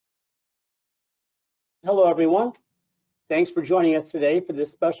Hello, everyone. Thanks for joining us today for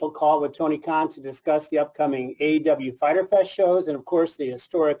this special call with Tony Khan to discuss the upcoming AEW Fighter Fest shows and, of course, the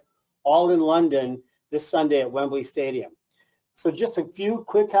historic All In London this Sunday at Wembley Stadium. So just a few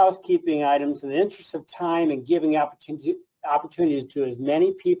quick housekeeping items in the interest of time and giving opportunity to as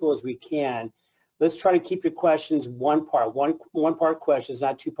many people as we can. Let's try to keep your questions one part questions,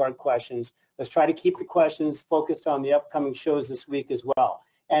 not two-part questions. Let's try to keep the questions focused on the upcoming shows this week as well.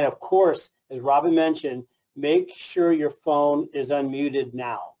 And of course, as Robin mentioned, make sure your phone is unmuted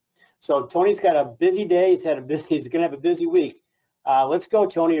now. So Tony's got a busy day. He's going to have a busy week. Let's go,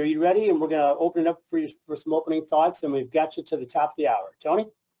 Tony. Are you ready? And we're going to open it up for some opening thoughts, and we've got you to the top of the hour. Tony?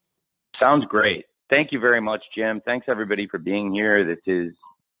 Sounds great. Thank you very much, Jim. Thanks, everybody, for being here. This is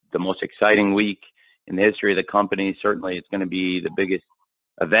the most exciting week in the history of the company. Certainly, it's going to be the biggest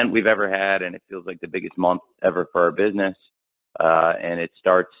event we've ever had, and it feels like the biggest month ever for our business. And it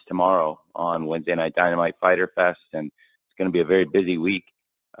starts tomorrow on Wednesday Night Dynamite Fighter Fest, and it's going to be a very busy week.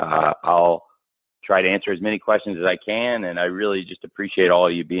 I'll try to answer as many questions as I can, and I really just appreciate all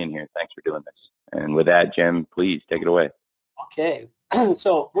of you being here. Thanks for doing this. And with that, Jim, please take it away. Okay.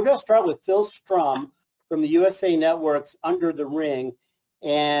 So we're going to start with Phil Strum from the USA Network's Under the Ring,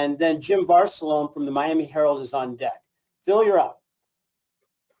 and then Jim Barcelone from the Miami Herald is on deck. Phil, you're up.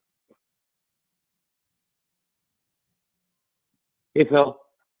 Hey, Phil.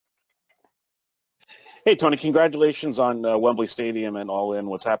 Hey, Tony, congratulations on Wembley Stadium and All In.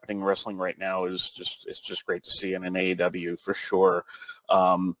 What's happening in wrestling right now it's just great to see, and in AEW for sure.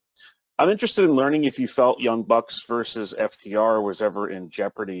 I'm interested in learning if you felt Young Bucks versus FTR was ever in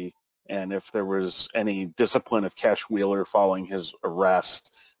jeopardy, and if there was any discipline of Cash Wheeler following his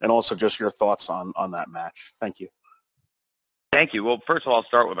arrest, and also just your thoughts on that match. Thank you. Thank you. Well, first of all, I'll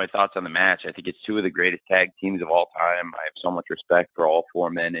start with my thoughts on the match. I think it's two of the greatest tag teams of all time. I have so much respect for all four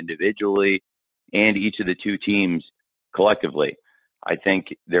men individually and each of the two teams collectively. I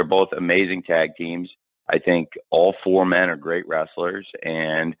think they're both amazing tag teams. I think all four men are great wrestlers,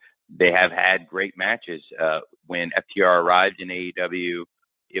 and they have had great matches. When FTR arrived in AEW,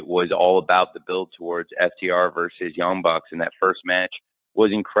 it was all about the build towards FTR versus Young Bucks, and that first match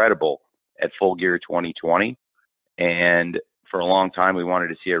was incredible at Full Gear 2020. And for a long time, we wanted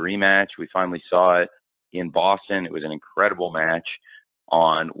to see a rematch. We finally saw it in Boston. It was an incredible match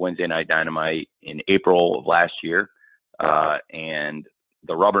on Wednesday Night Dynamite in April of last year. And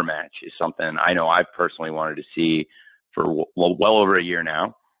the rubber match is something I know I've personally wanted to see for well over a year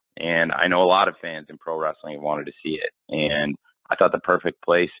now. And I know a lot of fans in pro wrestling have wanted to see it. And I thought the perfect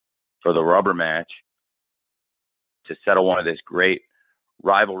place for the rubber match to settle one of this great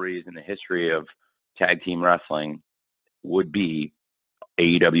rivalries in the history of tag team wrestling would be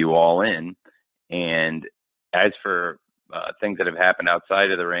AEW All In. And as for things that have happened outside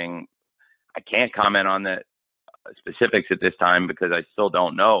of the ring, I can't comment on the specifics at this time because I still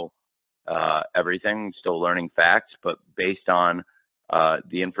don't know everything, still learning facts. But based on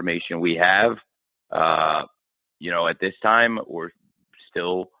the information we have, at this time, we're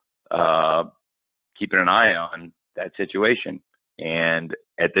still keeping an eye on that situation. And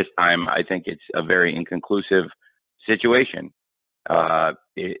at this time, I think it's a very inconclusive situation.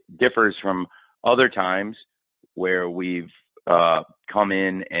 It differs from other times where we've come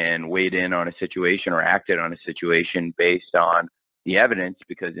in and weighed in on a situation or acted on a situation based on the evidence,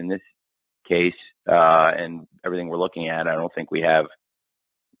 because in this case and everything we're looking at, I don't think we have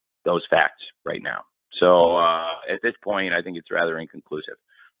those facts right now. So at this point, I think it's rather inconclusive.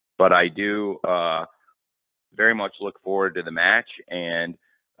 But I do very much look forward to the match, and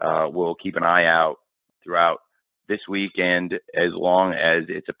we'll keep an eye out throughout this weekend as long as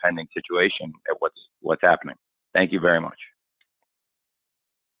it's a pending situation at what's happening. Thank you very much.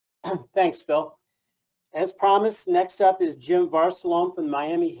 Thanks, Phil. As promised, next up is Jim Barcelone from the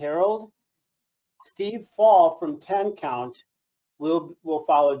Miami Herald. Steve Fall from 10 Count will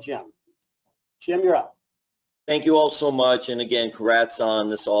follow Jim. Jim, you're up. Thank you all so much. And again, congrats on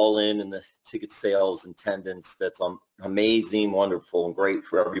this All In and the ticket sales and attendance. That's amazing, wonderful, and great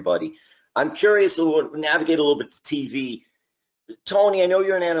for everybody. I'm curious to navigate a little bit to TV. Tony, I know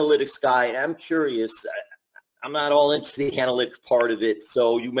you're an analytics guy, and I'm curious. I'm not all into the analytics part of it,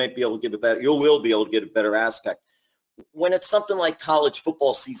 so you might be able to get you will be able to get a better aspect. When it's something like college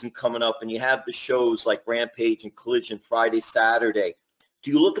football season coming up and you have the shows like Rampage and Collision Friday, Saturday,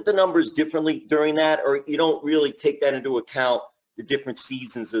 do you look at the numbers differently during that, or you don't really take that into account, the different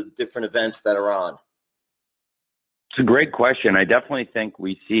seasons of different events that are on? It's a great question. I definitely think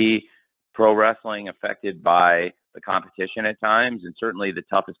we see pro wrestling affected by the competition at times, and certainly the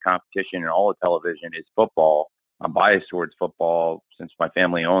toughest competition in all of television is football. I'm biased towards football since my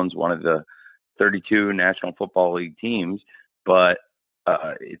family owns one of the 32 National Football League teams, but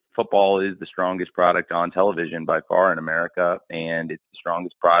football is the strongest product on television by far in America, and it's the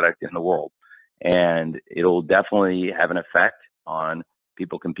strongest product in the world. And it'll definitely have an effect on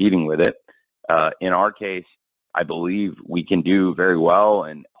people competing with it. In our case, I believe we can do very well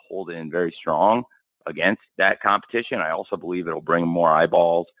and hold in very strong against that competition. I also believe it'll bring more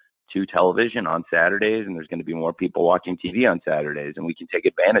eyeballs to television on Saturdays, and there's going to be more people watching TV on Saturdays, and we can take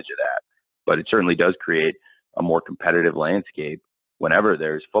advantage of that. But it certainly does create a more competitive landscape whenever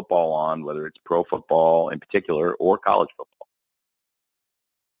there's football on, whether it's pro football in particular or college football.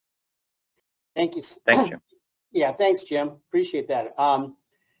 Thank you. Thanks, Jim. Yeah, thanks, Jim. Appreciate that.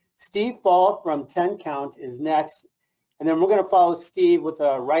 Steve Fall from 10 Count is next. And then we're going to follow Steve with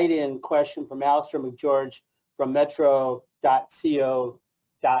a write-in question from Alistair McGeorge from metro.co.uk.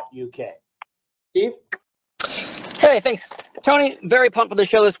 Steve? Hey, thanks. Tony, very pumped for the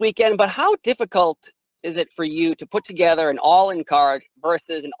show this weekend, but how difficult is it for you to put together an all-in card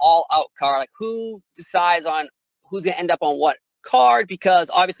versus an all-out card? Like, who decides on who's going to end up on what card? Because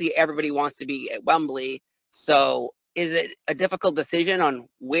obviously everybody wants to be at Wembley. So is it a difficult decision on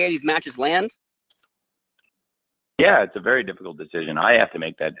where these matches land? Yeah, it's a very difficult decision. I have to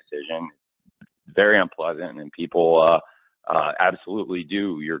make that decision. Very unpleasant, and people absolutely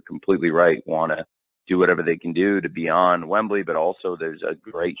do. You're completely right. Want to do whatever they can do to be on Wembley, but also there's a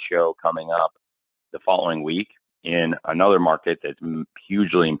great show coming up the following week in another market that's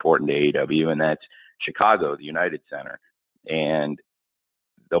hugely important to AEW, and that's Chicago, the United Center. And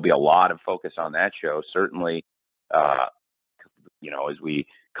there'll be a lot of focus on that show. Certainly, as we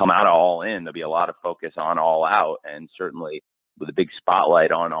come out of All In, there'll be a lot of focus on All Out, and certainly with a big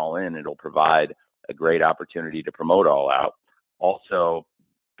spotlight on All In, it'll provide a great opportunity to promote All Out. Also,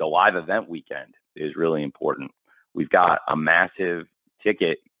 the live event weekend is really important. We've got a massive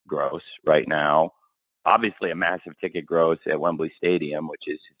ticket gross right now, obviously a massive ticket gross at Wembley Stadium, which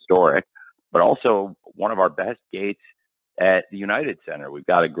is historic, but also one of our best gates at the United Center. We've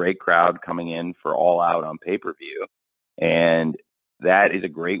got a great crowd coming in for All Out on pay-per-view, and that is a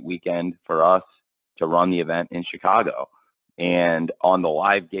great weekend for us to run the event in Chicago. And on the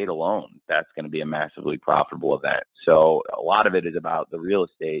live gate alone, that's going to be a massively profitable event. So a lot of it is about the real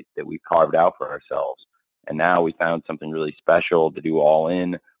estate that we've carved out for ourselves. And now we found something really special to do All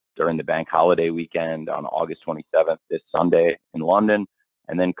In during the bank holiday weekend on August 27th, this Sunday in London,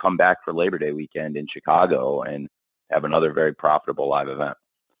 and then come back for Labor Day weekend in Chicago and have another very profitable live event.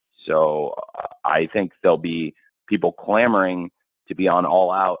 So I think there'll be people clamoring to be on All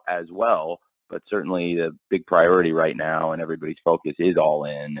Out as well, but certainly the big priority right now and everybody's focus is All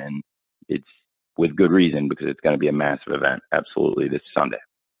In, and it's with good reason because it's going to be a massive event, absolutely, this Sunday.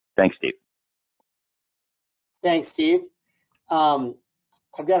 Thanks, Steve. Thanks, Steve.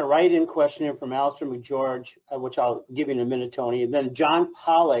 I've got a write-in question here from Alistair McGeorge, which I'll give you in a minute, Tony, and then John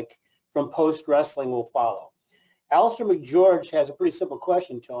Pollock from Post Wrestling will follow. Alistair McGeorge has a pretty simple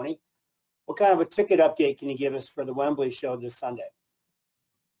question, Tony. What kind of a ticket update can you give us for the Wembley show this Sunday?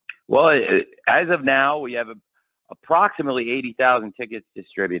 Well, as of now, we have approximately 80,000 tickets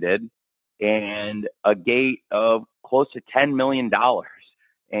distributed and a gate of close to $10 million.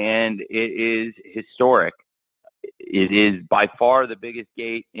 And it is historic. It is by far the biggest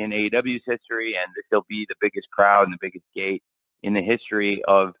gate in AEW's history, and this will be the biggest crowd and the biggest gate in the history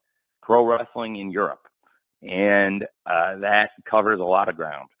of pro wrestling in Europe. And that covers a lot of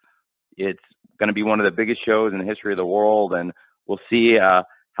ground. It's going to be one of the biggest shows in the history of the world, and we'll see how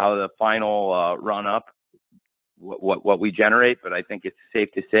the final run up, what we generate. But I think it's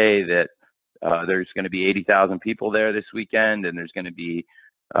safe to say that there's going to be 80,000 people there this weekend, and there's going to be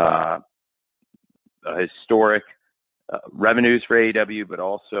historic revenues for AEW, but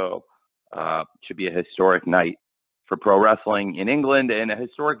also should be a historic night for pro wrestling in England and a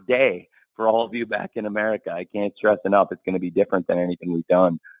historic day for all of you back in America. I can't stress enough, it's going to be different than anything we've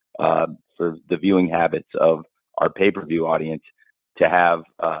done for the viewing habits of our pay-per-view audience to have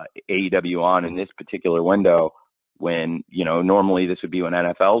AEW on in this particular window when, normally this would be when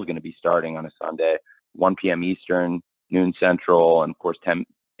NFL is going to be starting on a Sunday, 1 p.m. Eastern, noon Central, and of course 10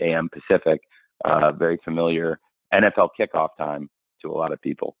 a.m. Pacific. Very familiar NFL kickoff time to a lot of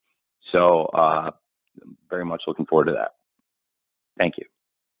people. So very much looking forward to that. Thank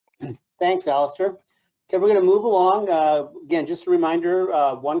you. Thanks, Alistair. Okay, we're going to move along. Again, just a reminder,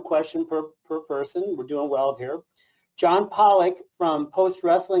 one question per person. We're doing well here. John Pollock from Post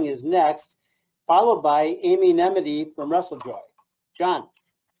Wrestling is next, followed by Amy Nemedy from WrestleJoy. John.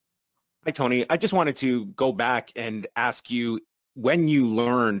 Hi, Tony. I just wanted to go back and ask you, when you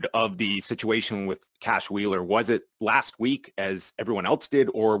learned of the situation with Cash Wheeler, was it last week as everyone else did,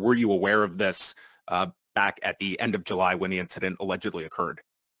 or were you aware of this back at the end of July when the incident allegedly occurred?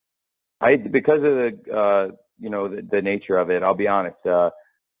 Because of the nature of it, I'll be honest.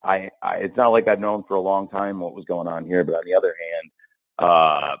 It's not like I've known for a long time what was going on here, but on the other hand,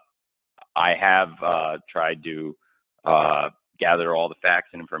 I have tried to gather all the facts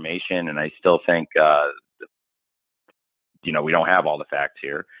and information, and I still think, we don't have all the facts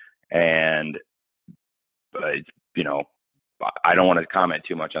here, and I don't want to comment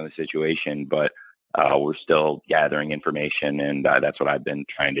too much on the situation, but we're still gathering information, and that's what I've been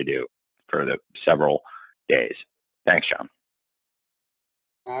trying to do for the several days. Thanks, John.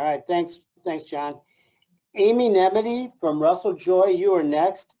 All right. Thanks, John. Amy Nemedy from WrestleJoy, you are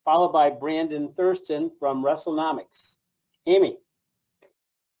next, followed by Brandon Thurston from WrestleNomics. Amy.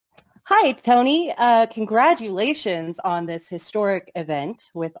 Hi, Tony. Congratulations on this historic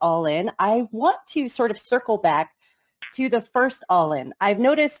event with All In. I want to sort of circle back to the first All In. I've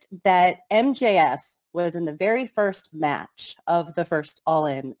noticed that MJF was in the very first match of the first All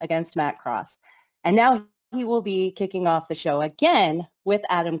In against Matt Cross. And now he will be kicking off the show again with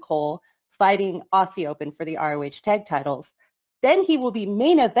Adam Cole fighting Aussie Open for the ROH tag titles. Then he will be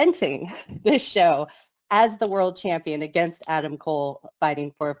main eventing this show as the world champion against Adam Cole,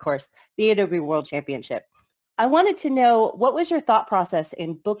 fighting for, of course, the AEW World Championship. I wanted to know, what was your thought process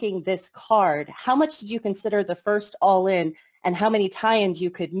in booking this card? How much did you consider the first All In, and how many tie-ins you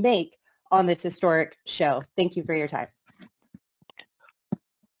could make on this historic show? Thank you for your time.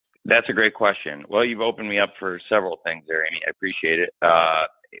 That's a great question. Well, you've opened me up for several things there, Amy. I appreciate it.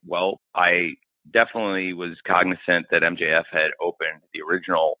 Well, I definitely was cognizant that MJF had opened the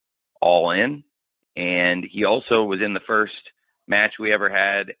original All In, and he also was in the first match we ever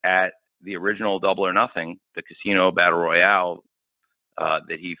had at the original Double or Nothing, the Casino Battle Royale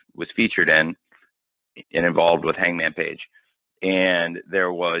that he was featured in and involved with Hangman Page. And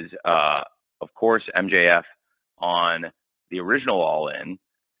there was, of course, MJF on the original All In.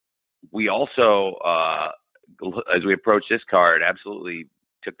 We also, as we approached this card, absolutely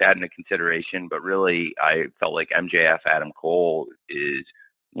took that into consideration. But really, I felt like MJF Adam Cole is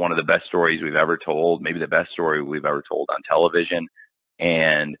one of the best stories we've ever told, maybe the best story we've ever told on television.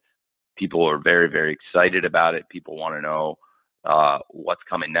 And people are very, very excited about it. People want to know what's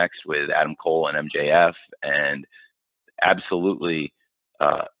coming next with Adam Cole and MJF. And absolutely,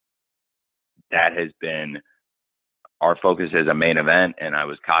 that has been our focus as a main event. And I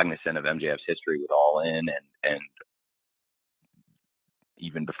was cognizant of MJF's history with All In, and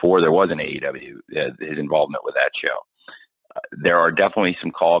even before there was an AEW, his involvement with that show. There are definitely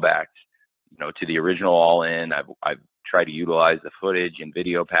some callbacks, to the original All In. I've tried to utilize the footage and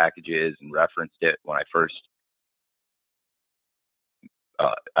video packages and referenced it when I first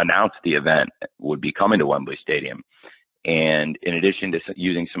announced the event would be coming to Wembley Stadium. And in addition to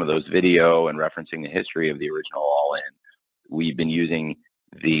using some of those video and referencing the history of the original All In, we've been using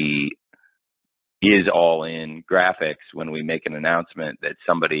the Is All In graphics when we make an announcement that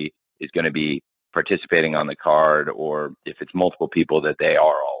somebody is going to be participating on the card, or if it's multiple people, that they are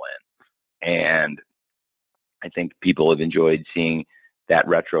all in. And I think people have enjoyed seeing that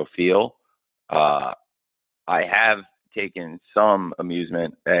retro feel. I have taken some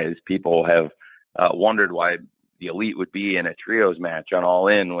amusement as people have wondered why the Elite would be in a trios match on All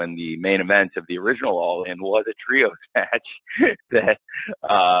In when the main event of the original All In was a trios match that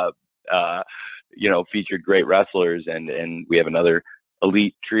featured great wrestlers, and we have another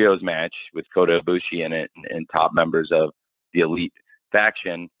Elite trios match with Kota Ibushi in it, and top members of the Elite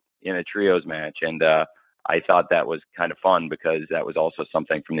faction in a trios match. And I thought that was kind of fun because that was also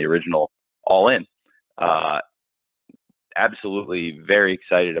something from the original All In. Absolutely very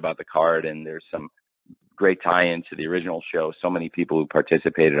excited about the card, and there's some great tie-in to the original show. So many people who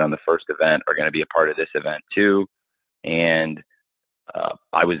participated on the first event are going to be a part of this event too. And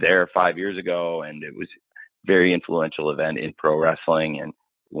I was there 5 years ago, and it was very influential event in pro wrestling. And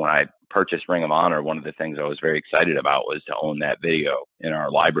when I purchased Ring of Honor, one of the things I was very excited about was to own that video in our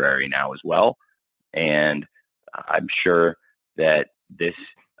library now as well. And I'm sure that this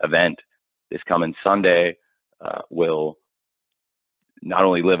event, this coming Sunday, will not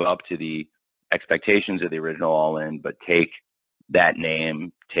only live up to the expectations of the original All In, but take that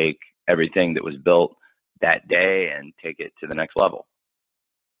name, take everything that was built that day, and take it to the next level.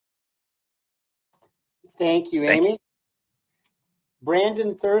 Thank you, Amy.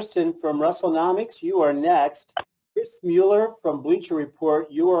 Brandon Thurston from WrestleNomics, you are next. Chris Mueller from Bleacher Report,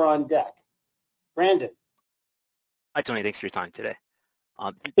 you are on deck. Brandon. Hi, Tony. Thanks for your time today.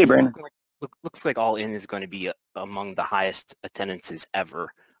 Hey, Brandon. Looks like All In is going to be among the highest attendances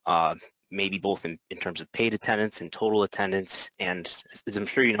ever, maybe both in terms of paid attendance and total attendance. And as I'm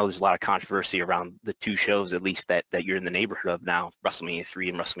sure you know, there's a lot of controversy around the two shows, at least that you're in the neighborhood of now, WrestleMania 3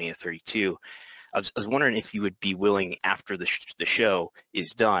 and WrestleMania 32. I was wondering if you would be willing, after the show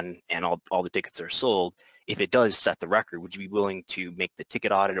is done and all the tickets are sold, if it does set the record, would you be willing to make the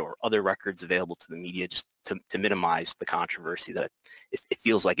ticket audit or other records available to the media just to minimize the controversy that it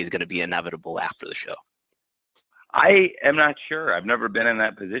feels like is going to be inevitable after the show? I am not sure. I've never been in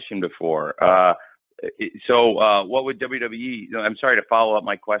that position before. So what would WWE, I'm sorry to follow up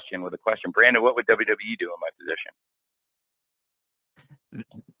my question with a question. Brandon, what would WWE do in my position?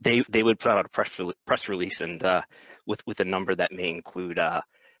 They would put out a press release and with a number that may include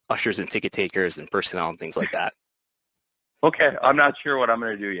ushers and ticket takers and personnel and things like that. Okay, I'm not sure what I'm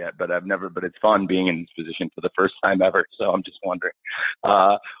going to do yet, but it's fun being in this position for the first time ever. So I'm just wondering.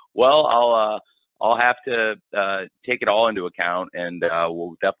 Well, I'll have to take it all into account, and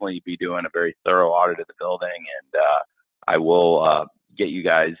we'll definitely be doing a very thorough audit of the building, and I will get you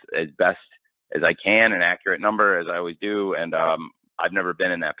guys as best as I can an accurate number, as I always do. And I've never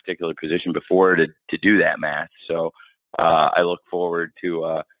been in that particular position before to do that math, so I look forward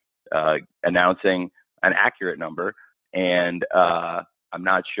to announcing an accurate number. And I'm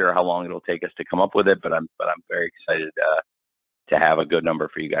not sure how long it'll take us to come up with it, but I'm very excited to have a good number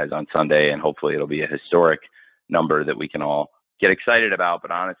for you guys on Sunday, and hopefully it'll be a historic number that we can all get excited about.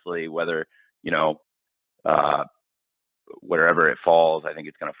 But honestly, whether wherever it falls, I think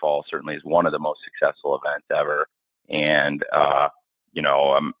it's going to fall certainly as one of the most successful events ever. And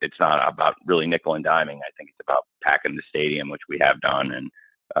it's not about really nickel and diming. I think it's about packing the stadium, which we have done, and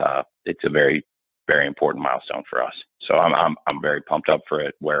it's a very, very important milestone for us. So I'm very pumped up for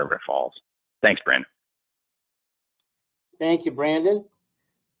it wherever it falls. Thanks, Brandon. Thank you, Brandon.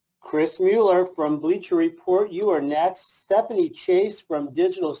 Chris Mueller from Bleacher Report, you are next. Stephanie Chase from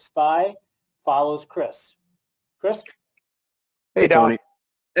Digital Spy follows Chris. Chris? Hey, Tony.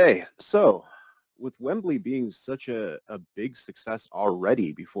 Hey, so with Wembley being such a big success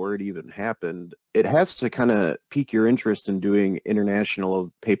already before it even happened, it has to kind of pique your interest in doing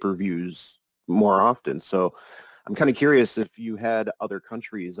international pay-per-views more often. So I'm kind of curious if you had other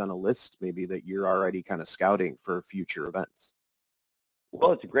countries on a list maybe that you're already kind of scouting for future events.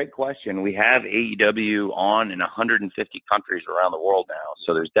 Well, it's a great question. We have AEW on in 150 countries around the world now,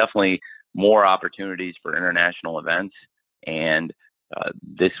 so there's definitely more opportunities for international events, and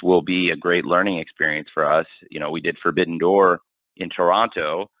this will be a great learning experience for us. We did Forbidden Door in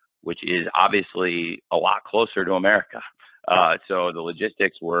Toronto, which is obviously a lot closer to America. So the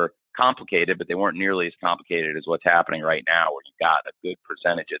logistics were complicated, but they weren't nearly as complicated as what's happening right now, where you've got a good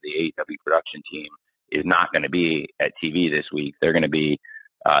percentage of the AEW production team is not going to be at TV this week. They're going to be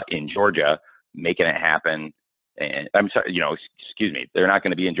in Georgia making it happen. And I'm sorry, excuse me, they're not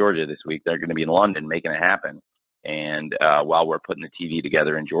going to be in Georgia this week. They're going to be in London making it happen. And while we're putting the TV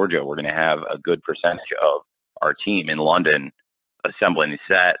together in Georgia, we're going to have a good percentage of our team in London assembling the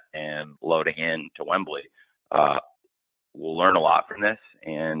set and loading in to Wembley. We'll learn a lot from this,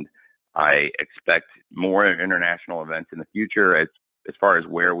 and I expect more international events in the future. As far as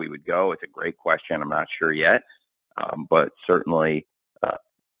where we would go, it's a great question. I'm not sure yet, but certainly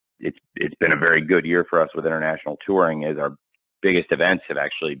it's been a very good year for us with international touring, as our biggest events have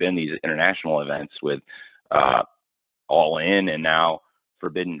actually been these international events with All In and now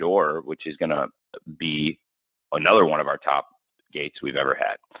Forbidden Door, which is going to be another one of our top gates we've ever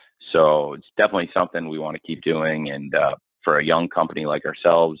had. So it's definitely something we want to keep doing. And for a young company like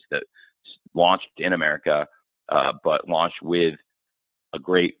ourselves that launched in America, but launched with a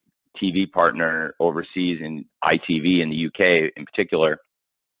great TV partner overseas in ITV in the UK in particular,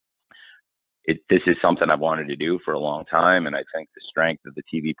 this is something I've wanted to do for a long time. And I think the strength of the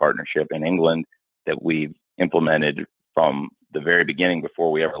TV partnership in England that we've implemented from the very beginning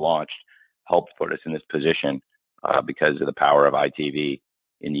before we ever launched helped put us in this position because of the power of ITV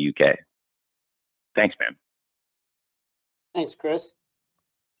in the UK. Thanks, man. Thanks, Chris.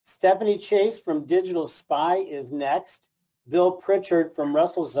 Stephanie Chase from Digital Spy is next. Bill Pritchard from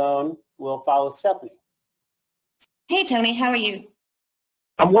WrestleZone will follow Stephanie. Hey, Tony, how are you?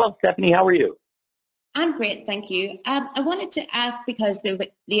 I'm well, Stephanie. How are you? I'm great, thank you. I wanted to ask, because the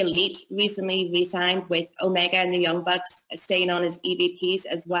Elite recently re-signed with Omega and the Young Bucks staying on as EVPs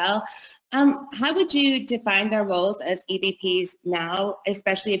as well. How would you define their roles as EVPs now,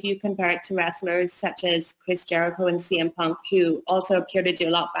 especially if you compare it to wrestlers such as Chris Jericho and CM Punk, who also appear to do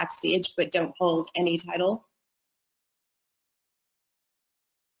a lot backstage but don't hold any title?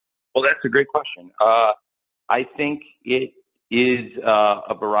 Well, that's a great question. I think it is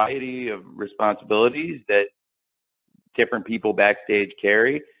a variety of responsibilities that different people backstage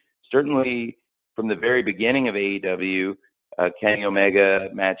carry. Certainly, from the very beginning of AEW, Kenny Omega,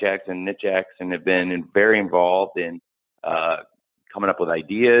 Matt Jackson, Nick Jackson have been very involved in coming up with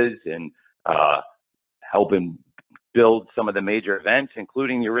ideas and helping build some of the major events,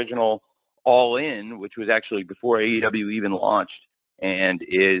 including the original All In, which was actually before AEW even launched, and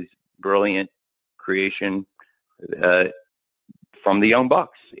is brilliant creation from the Young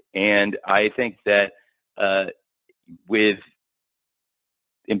Bucks. And I think that with,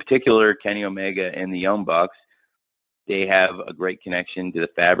 in particular, Kenny Omega and the Young Bucks, they have a great connection to the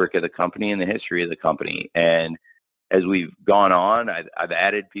fabric of the company and the history of the company. And as we've gone on, I've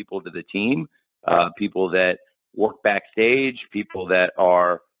added people to the team, people that work backstage, people that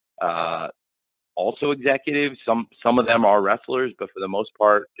are also executives. Some of them are wrestlers, but for the most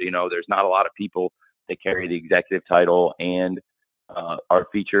part, there's not a lot of people that carry the executive title and are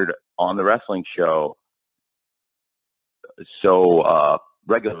featured on the wrestling show so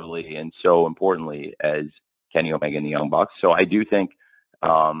regularly and so importantly as Kenny Omega and the Young Bucks. So I do think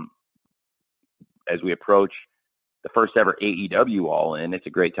as we approach the first ever AEW All In, it's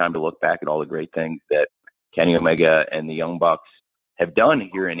a great time to look back at all the great things that Kenny Omega and the Young Bucks have done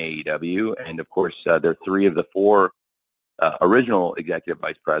here in AEW. And of course, they're three of the four original executive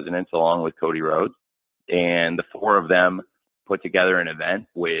vice presidents, along with Cody Rhodes. And the four of them put together an event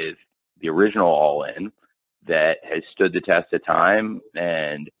with the original All In that has stood the test of time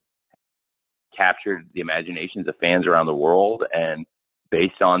and captured the imaginations of fans around the world. And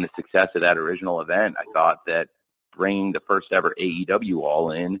based on the success of that original event, I thought that bringing the first ever AEW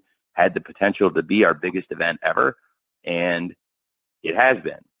All In had the potential to be our biggest event ever, and it has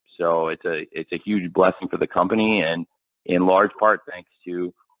been. So it's a huge blessing for the company, and in large part thanks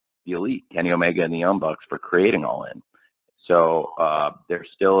to the Elite, Kenny Omega and the Young Bucks, for creating All In. So they're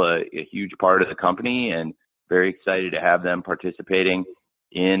still a huge part of the company, and very excited to have them participating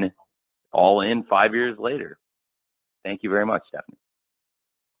in All In 5 years later. Thank you very much, Stephanie.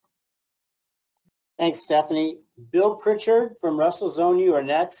 Thanks, Stephanie. Bill Pritchard from WrestleZone, you are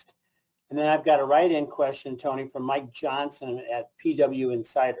next. And then I've got a write-in question, Tony, from Mike Johnson at PW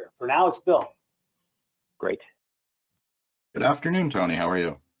Insider. For now, it's Bill. Great. Good afternoon, Tony. How are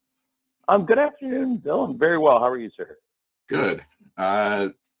you? Good afternoon, Bill. I'm very well. How are you, sir? Good.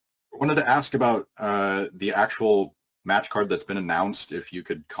 I wanted to ask about the actual match card that's been announced, if you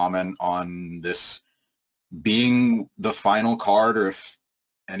could comment on this being the final card or if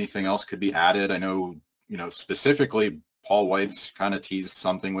anything else could be added. I know, specifically Paul White's kind of teased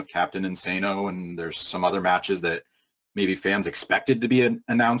something with Captain Insano, and there's some other matches that maybe fans expected to be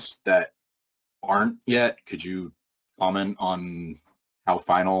announced that aren't yet. Could you comment on how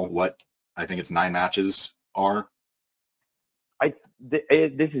final, what I think it's 9 matches are?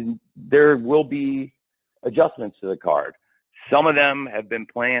 There will be adjustments to the card. Some of them have been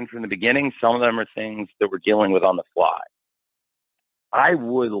planned from the beginning. Some of them are things that we're dealing with on the fly. I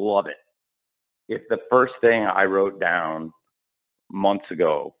would love it if the first thing I wrote down months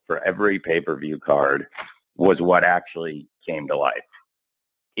ago for every pay-per-view card was what actually came to life.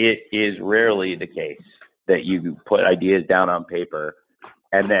 It is rarely the case that you put ideas down on paper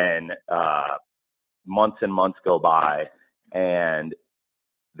and then months and months go by and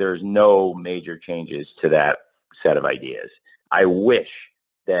there's no major changes to that set of ideas. I wish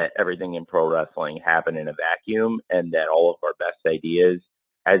that everything in pro wrestling happened in a vacuum and that all of our best ideas,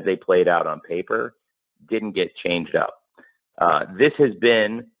 as they played out on paper, didn't get changed up. This has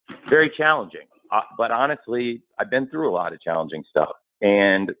been very challenging, but honestly, I've been through a lot of challenging stuff,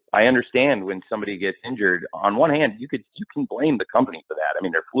 and I understand when somebody gets injured. On one hand, you can blame the company for that. I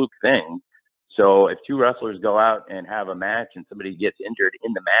mean, they're fluke things. So if 2 wrestlers go out and have a match and somebody gets injured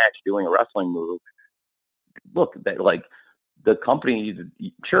in the match doing a wrestling move, look, the company,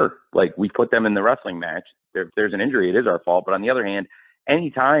 sure, we put them in the wrestling match. If there's an injury, it is our fault. But on the other hand,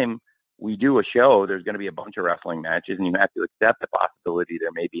 anytime we do a show, there's going to be a bunch of wrestling matches, and you have to accept the possibility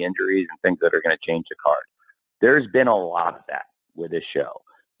there may be injuries and things that are going to change the card. There's been a lot of that with this show.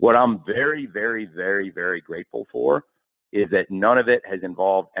 What I'm very, very, very, very grateful for is that none of it has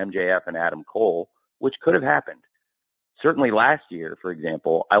involved MJF and Adam Cole, which could have happened. Certainly last year, for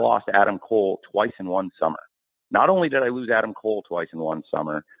example, I lost Adam Cole twice in one summer. Not only did I lose Adam Cole twice in one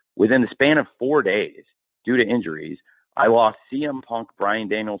summer, within the span of 4 days, due to injuries, I lost CM Punk, Bryan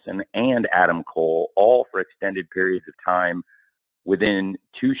Danielson, and Adam Cole, all for extended periods of time within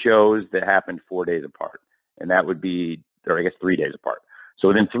 2 shows that happened 4 days apart. And that would be, or I guess 3 days apart. So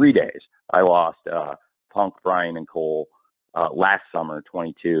within 3 days, I lost Punk, Bryan, and Cole last summer,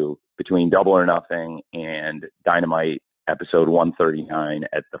 22, between Double or Nothing and Dynamite episode 139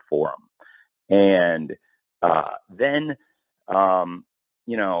 at the Forum. And then,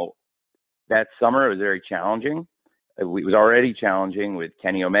 you know, that summer it was very challenging. It was already challenging with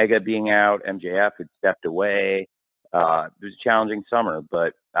Kenny Omega being out. MJF had stepped away. It was a challenging summer,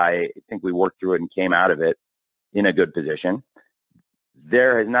 but I think we worked through it and came out of it in a good position.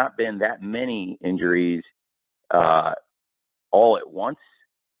 There has not been that many injuries all at once,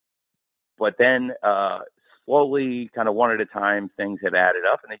 but then slowly, kind of one at a time, things have added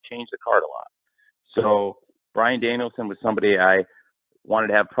up, and they changed the card a lot. So Bryan Danielson was somebody I wanted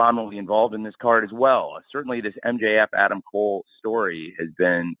to have prominently involved in this card as well. Certainly this MJF Adam Cole story has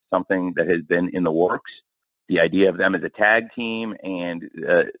been something that has been in the works. The idea of them as a tag team, and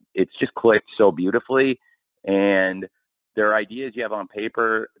it's just clicked so beautifully. And there are ideas you have on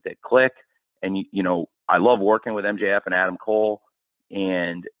paper that click. And, you know, I love working with MJF and Adam Cole,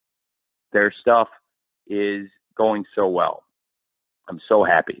 and their stuff is going so well. I'm so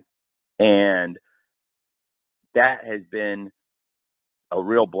happy. And that has been a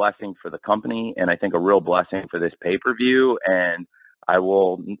real blessing for the company, and I think a real blessing for this pay-per-view. And I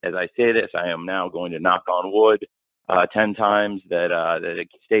will, as I say this, I am now going to knock on wood 10 times that it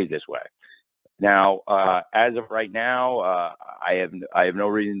stays this way. Now, as of right now, I have no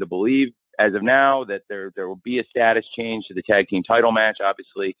reason to believe, as of now, that there will be a status change to the tag team title match.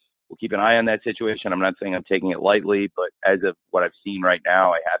 Obviously, we'll keep an eye on that situation. I'm not saying I'm taking it lightly, but as of what I've seen right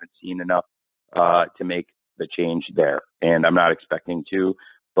now, I haven't seen enough to make the change there, and I'm not expecting to,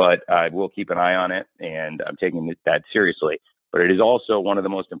 but I will keep an eye on it, and I'm taking that seriously. But it is also one of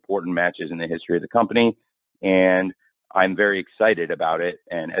the most important matches in the history of the company, and I'm very excited about it.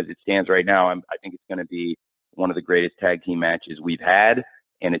 And as it stands right now, I think it's going to be one of the greatest tag team matches we've had,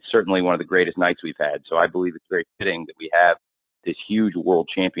 and it's certainly one of the greatest nights we've had. So I believe it's very fitting that we have this huge world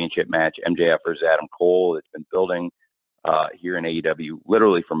championship match, MJF versus Adam Cole, that's been building here in AEW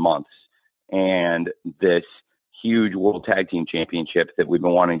literally for months. And this huge World Tag Team Championship that we've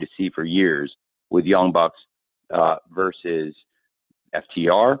been wanting to see for years with Young Bucks versus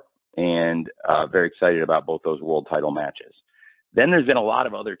FTR, and very excited about both those world title matches. Then there's been a lot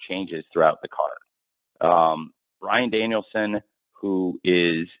of other changes throughout the card. Bryan Danielson, who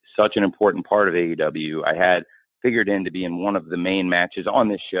is such an important part of AEW, I had figured in to be in one of the main matches on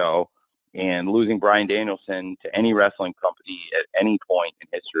this show. And losing Bryan Danielson to any wrestling company at any point in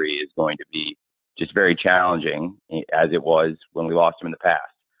history is going to be just very challenging, as it was when we lost him in the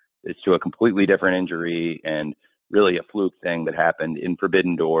past. It's to a completely different injury and really a fluke thing that happened in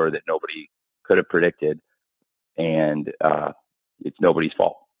Forbidden Door that nobody could have predicted, and it's nobody's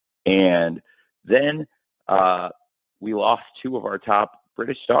fault. And then we lost two of our top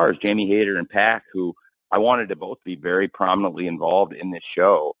British stars, Jamie Hayter and Pac, who I wanted to both be very prominently involved in this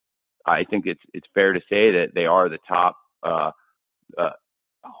show. I think it's fair to say that they are the top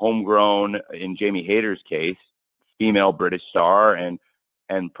homegrown, in Jamie Hayter's case, female British star,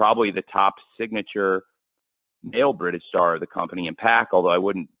 and probably the top signature male British star of the company in Pac, although I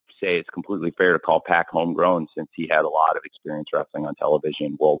wouldn't say it's completely fair to call Pac homegrown, since he had a lot of experience wrestling on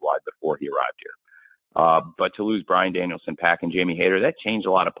television worldwide before he arrived here. But to lose Bryan Danielson, Pac, and Jamie Hayter, that changed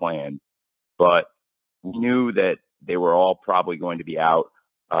a lot of plans. But we knew that they were all probably going to be out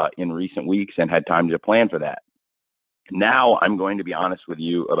in recent weeks and had time to plan for that. Now I'm going to be honest with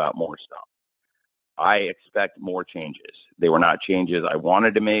you about more stuff. I expect more changes. They were not changes I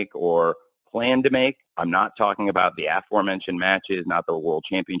wanted to make or planned to make. I'm not talking about the aforementioned matches, not the World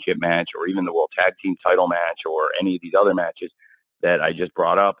Championship match or even the World Tag Team title match or any of these other matches that I just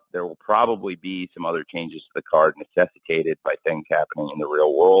brought up. There will probably be some other changes to the card necessitated by things happening in the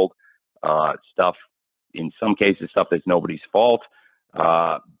real world. Stuff, in some cases, stuff that's nobody's fault.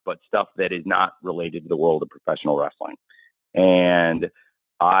 But stuff that is not related to the world of professional wrestling. And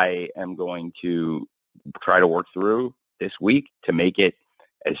I am going to try to work through this week to make it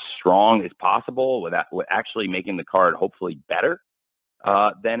as strong as possible with actually making the card hopefully better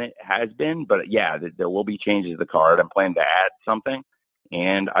than it has been. But yeah, there will be changes to the card. I'm planning to add something,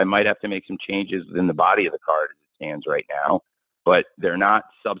 and I might have to make some changes within the body of the card as it stands right now. But they're not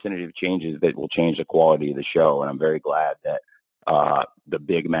substantive changes that will change the quality of the show, and I'm very glad that the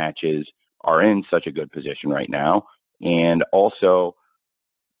big matches are in such a good position right now. And also,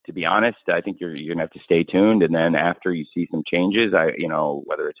 to be honest, I think you're going to have to stay tuned. And then after you see some changes,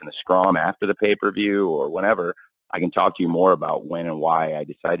 whether it's in the scrum after the pay-per-view or whenever, I can talk to you more about when and why I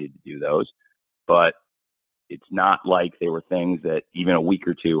decided to do those. But it's not like they were things that even a week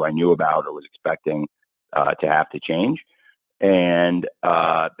or two I knew about or was expecting to have to change. And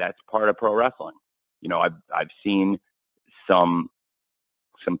that's part of pro wrestling. I've seen some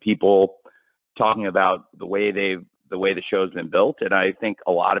people talking about the way they've the way the show's been built, and I think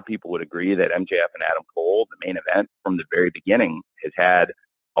a lot of people would agree that MJF and Adam Cole, the main event from the very beginning, has had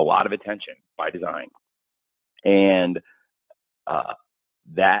a lot of attention by design. And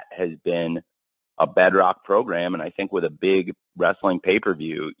that has been a bedrock program, and I think with a big wrestling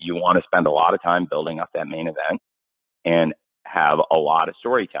pay-per-view, you want to spend a lot of time building up that main event and have a lot of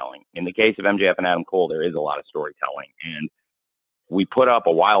storytelling. In the case of MJF and Adam Cole, there is a lot of storytelling, and we put up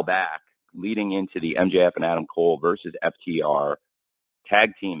a while back, leading into the MJF and Adam Cole versus FTR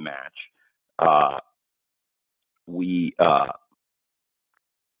tag team match. We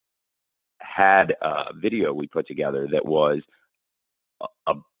had a video we put together that was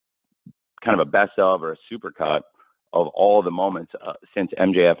a kind of a best of or a supercut of all the moments since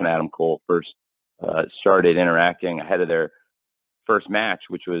MJF and Adam Cole first started interacting ahead of their first match,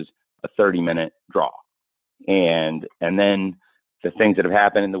 which was a 30-minute draw. And then the things that have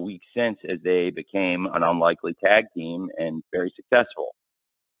happened in the week since as they became an unlikely tag team and very successful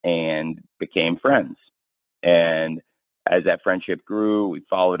and became friends. And as that friendship grew, we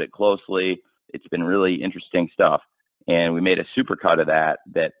followed it closely. It's been really interesting stuff. And we made a supercut of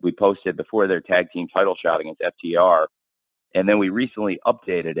that we posted before their tag team title shot against FTR. And then we recently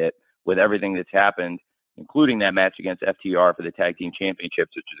updated it with everything that's happened, including that match against FTR for the tag team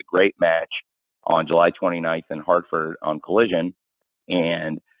championships, which is a great match on July 29th in Hartford on Collision.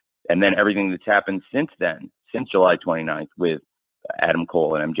 And then everything that's happened since then, since July 29th with Adam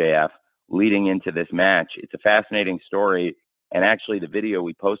Cole and MJF leading into this match. It's a fascinating story. And actually the video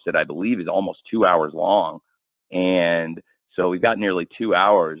we posted, I believe, is almost 2 hours long. And so we've got nearly 2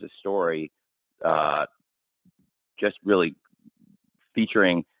 hours of story, just really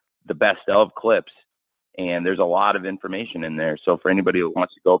featuring the best of clips. And there's a lot of information in there. So for anybody who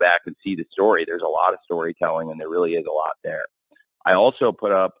wants to go back and see the story, there's a lot of storytelling, and there really is a lot there. I also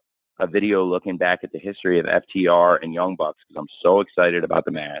put up a video looking back at the history of FTR and Young Bucks because I'm so excited about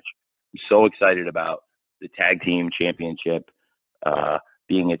the match. I'm so excited about the tag team championship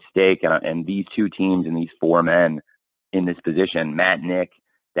being at stake, and these two teams and these four men in this position, Matt, Nick,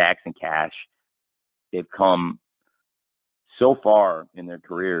 Dax, and Cash, they've come so far in their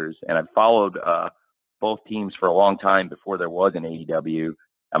careers, and I've followed both teams for a long time before there was an AEW.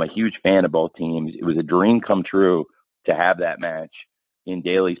 I'm a huge fan of both teams. It was a dream come true to have that match in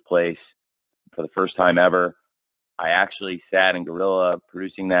Daly's place for the first time ever. I actually sat in Gorilla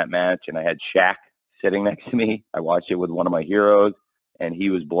producing that match, and I had Shaq sitting next to me. I watched it with one of my heroes, and he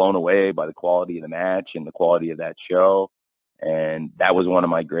was blown away by the quality of the match and the quality of that show. And that was one of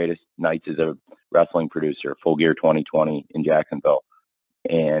my greatest nights as a wrestling producer, Full Gear 2020 in Jacksonville.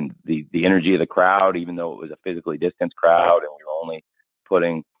 And the energy of the crowd, even though it was a physically distanced crowd and we were only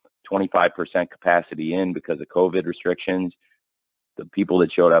putting 25% capacity in because of COVID restrictions, the people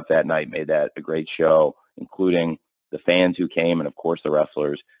that showed up that night made that a great show, including the fans who came and, of course, the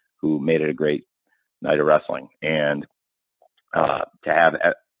wrestlers who made it a great night of wrestling. And to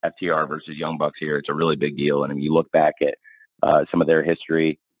have FTR versus Young Bucks here, it's a really big deal. And if you look back at some of their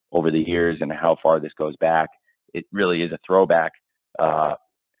history over the years and how far this goes back, it really is a throwback to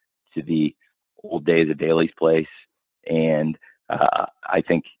the old days of Daly's Place. And I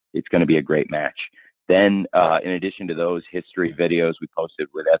think it's going to be a great match. Then, in addition to those history videos we posted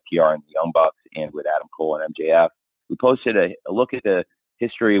with FTR and the Young Bucks and with Adam Cole and MJF, we posted a look at the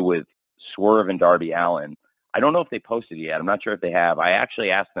history with Swerve and Darby Allin. I don't know if they posted it yet. I'm not sure if they have. I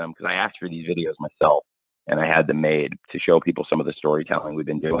actually asked them because I asked for these videos myself, and I had them made to show people some of the storytelling we've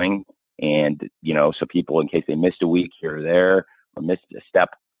been doing. And, you know, so people, in case they missed a week here or there or missed a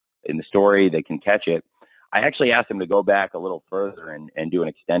step in the story, they can catch it. I actually asked them to go back a little further and do an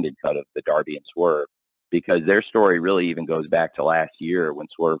extended cut of the Darby and Swerve, because their story really even goes back to last year when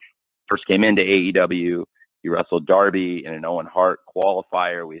Swerve first came into AEW. He wrestled Darby in an Owen Hart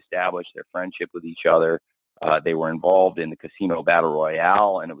qualifier. We established their friendship with each other. They were involved in the Casino Battle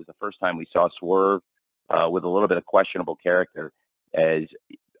Royale, and it was the first time we saw Swerve with a little bit of questionable character, as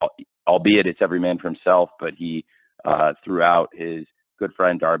albeit it's every man for himself, but he threw out his good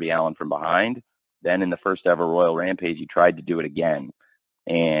friend Darby Allin from behind. Then in the first ever Royal Rampage, he tried to do it again,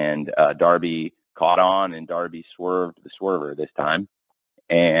 and Darby caught on, and Darby swerved the swerver this time.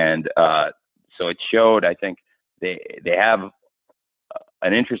 And so it showed, I think, they have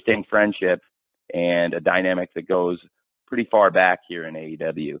an interesting friendship and a dynamic that goes pretty far back here in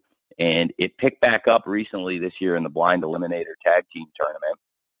AEW. And it picked back up recently this year in the Blind Eliminator Tag Team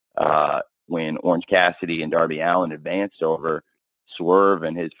Tournament when Orange Cassidy and Darby Allin advanced over Swerve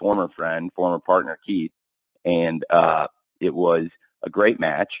and his former partner Keith. And it was a great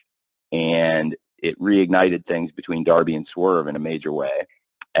match, and it reignited things between Darby and Swerve in a major way.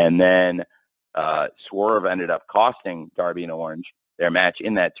 And then Swerve ended up costing Darby and Orange their match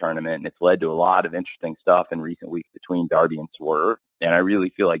in that tournament, and it's led to a lot of interesting stuff in recent weeks between Darby and Swerve. And I really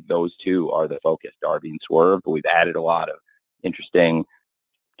feel like those two are the focus, Darby and Swerve. But we've added a lot of interesting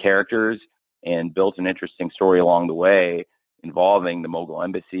characters and built an interesting story along the way involving the Mogul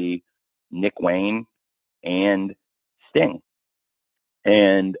Embassy, Nick Wayne, and Sting.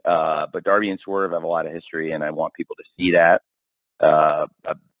 And but Darby and Swerve have a lot of history, and I want people to see that.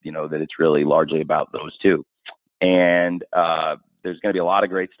 That it's really largely about those two. And there's going to be a lot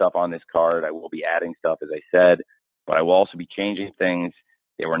of great stuff on this card. I will be adding stuff, as I said, but I will also be changing things.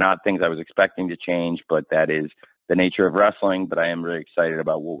 They were not things I was expecting to change, but that is the nature of wrestling. But I am really excited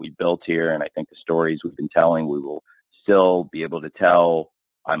about what we built here, and I think the stories we've been telling, we will still be able to tell.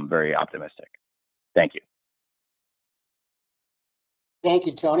 I'm very optimistic. Thank you. Thank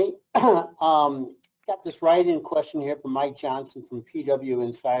you, Tony. Got this write-in question here from Mike Johnson from PW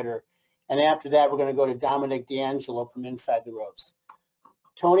Insider. And after that, we're going to go to Dominic D'Angelo from Inside the Ropes.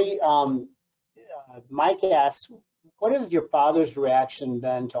 Tony, Mike asks, what has your father's reaction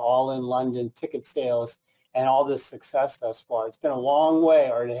been to All In London ticket sales and all this success thus far? It's been a long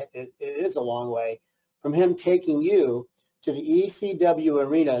way, or it is a long way, from him taking you to the ECW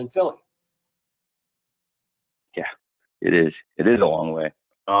arena in Philly. Yeah, it is. It is a long way.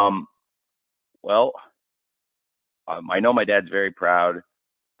 I know my dad's very proud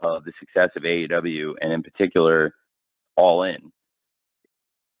of the success of AEW, and in particular, All In.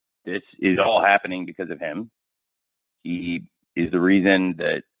 This is all happening because of him. He is the reason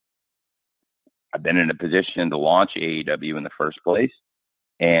that I've been in a position to launch AEW in the first place,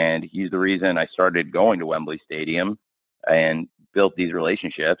 and he's the reason I started going to Wembley Stadium and built these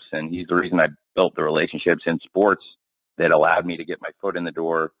relationships, and he's the reason I built the relationships in sports that allowed me to get my foot in the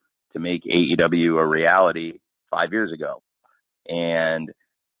door to make AEW a reality 5 years ago. And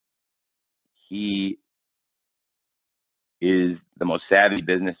he is the most savvy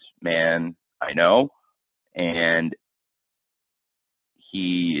businessman I know, and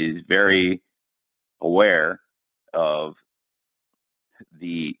he is very aware of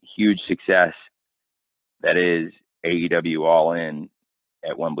the huge success that is AEW All In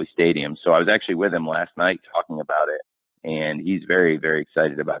at Wembley Stadium. So I was actually with him last night talking about it, and he's very, very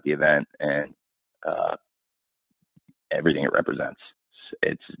excited about the event and everything it represents.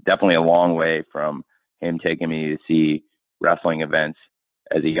 It's definitely a long way from him taking me to see wrestling events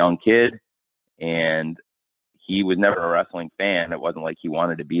as a young kid, and he was never a wrestling fan. It wasn't like he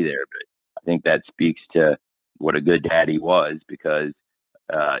wanted to be there, but I think that speaks to what a good dad he was, because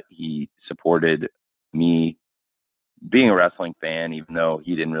he supported me being a wrestling fan, even though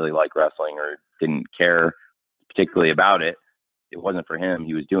he didn't really like wrestling or didn't care particularly about it. It wasn't for him.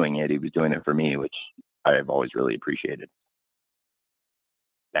 He was doing it. He was doing it for me, which I've always really appreciated.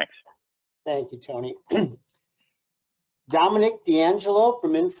 Thanks. Thank you, Tony. Dominic D'Angelo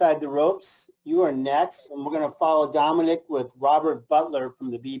from Inside the Ropes, you are next, and we're going to follow Dominic with Robert Butler from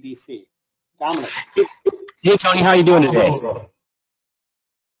the BBC. Dominic. Hey, Tony, how are you doing today?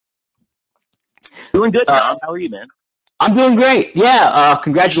 Doing good, Tom. How are you, man? I'm doing great. Yeah,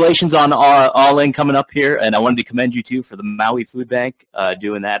 congratulations on All In coming up here, and I wanted to commend you, too, for the Maui Food Bank,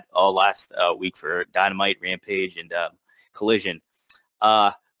 doing that all last week for Dynamite, Rampage, and Collision.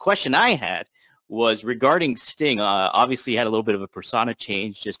 Question I had was regarding Sting. Obviously, he had a little bit of a persona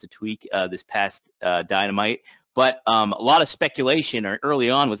change just to tweak this past Dynamite, but a lot of speculation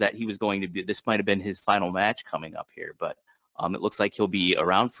early on was that he was going to be, this might have been his final match coming up here, but it looks like he'll be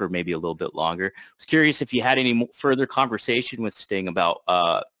around for maybe a little bit longer. I was curious if you had any further conversation with Sting about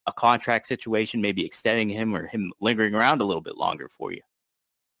a contract situation, maybe extending him or him lingering around a little bit longer for you.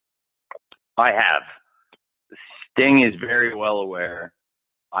 I have. Sting is very well aware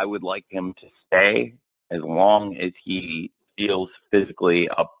I would like him to stay as long as he feels physically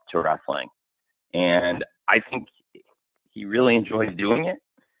up to wrestling. And I think he really enjoys doing it.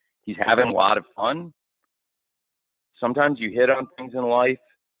 He's having a lot of fun. Sometimes you hit on things in life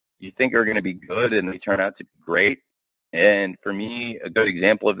you think are going to be good and they turn out to be great. And for me, a good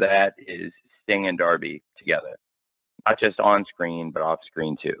example of that is Sting and Darby together. Not just on screen, but off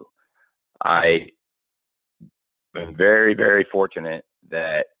screen too. I've been very, very fortunate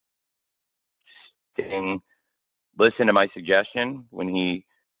that Sting listened to my suggestion when he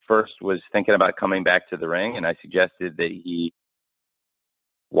first was thinking about coming back to the ring, and I suggested that he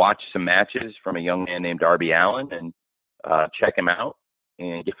watch some matches from a young man named Darby Allin and check him out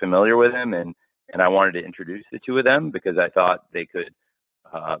and get familiar with him. And I wanted to introduce the two of them because I thought they could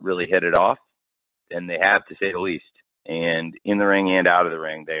really hit it off, and they have, to say the least. And in the ring and out of the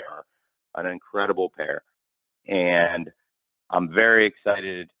ring, they are an incredible pair. And I'm very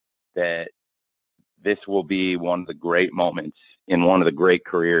excited that this will be one of the great moments in one of the great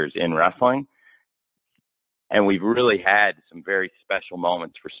careers in wrestling. And we've really had some very special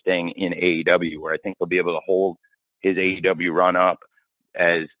moments for Sting in AEW, where I think he'll be able to hold his AEW run up,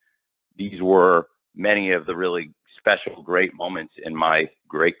 as these were many of the really special, great moments in my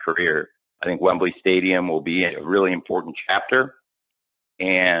great career. I think Wembley Stadium will be a really important chapter,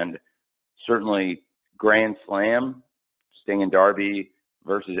 and certainly Grand Slam, Sting and Darby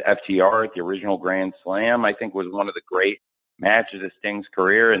versus FTR at the original Grand Slam, I think was one of the great matches of Sting's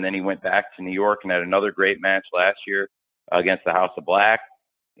career. And then he went back to New York and had another great match last year against the House of Black.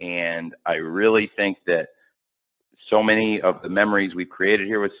 And I really think that so many of the memories we've created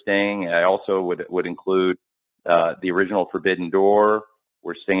here with Sting, I also would include the original Forbidden Door,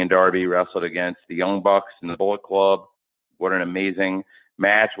 where Sting and Darby wrestled against the Young Bucks and the Bullet Club. What an amazing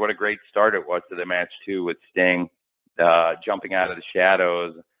match. What a great start it was to the match, too, with Sting jumping out of the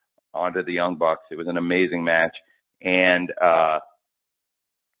shadows onto the Young Bucks. It was an amazing match. And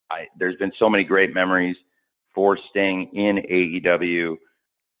there's been so many great memories for Sting in AEW.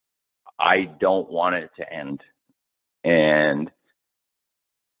 I don't want it to end. And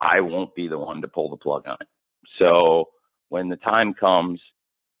I won't be the one to pull the plug on it. So when the time comes,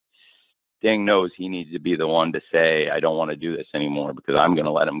 Sting knows he needs to be the one to say, I don't want to do this anymore, because I'm going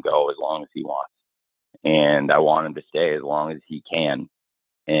to let him go as long as he wants. And I want him to stay as long as he can.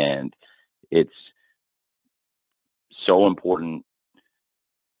 And it's so important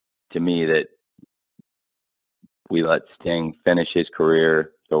to me that we let Sting finish his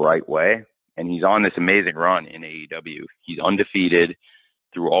career the right way. And he's on this amazing run in AEW. He's undefeated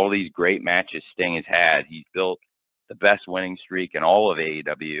through all these great matches Sting has had. He's built the best winning streak in all of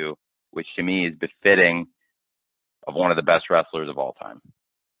AEW, which to me is befitting of one of the best wrestlers of all time.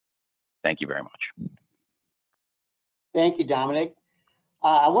 Thank you very much. Thank you, Dominic.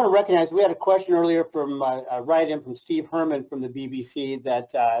 I want to recognize we had a question earlier from a write-in from Steve Herman from the BBC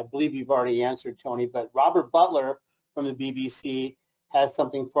that I believe you've already answered, Tony, but Robert Butler from the BBC has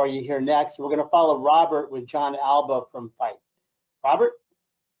something for you here next. We're going to follow Robert with John Alba from Fight. Robert?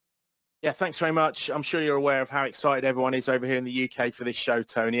 Yeah, thanks very much. I'm sure you're aware of how excited everyone is over here in the UK for this show,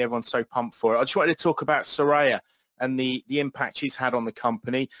 Tony. Everyone's so pumped for it. I just wanted to talk about Saraya and the impact she's had on the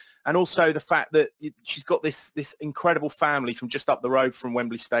company, and also the fact that she's got this incredible family from just up the road from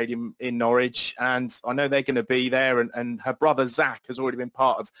Wembley Stadium in Norwich, and I know they're going to be there, and her brother Zach has already been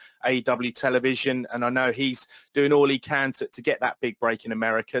part of AEW television, and I know he's doing all he can to get that big break in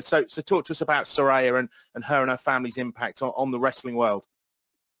America. So talk to us about Saraya and her family's impact on the wrestling world.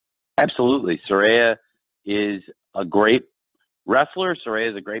 Absolutely. Saraya is a great wrestler. Saraya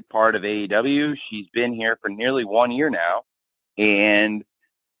is a great part of AEW. She's been here for nearly 1 year now. And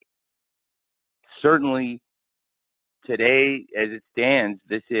certainly today, as it stands,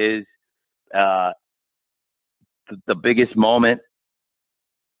 this is the biggest moment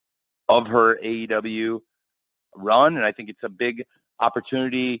of her AEW run. And I think it's a big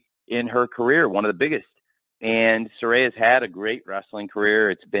opportunity in her career, one of the biggest. And Saraya's had a great wrestling career.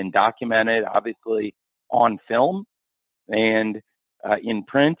 It's been documented, obviously, on film and in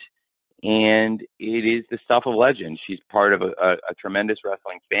print, and it is the stuff of legend. She's part of a tremendous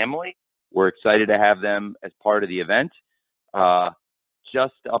wrestling family. We're excited to have them as part of the event.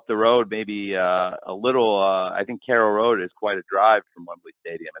 Just up the road, maybe a little, I think Carroll Road is quite a drive from Wembley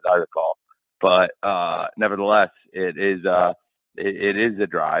Stadium, as I recall. But nevertheless, it is a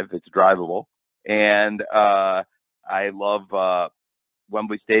drive. It's drivable. And I love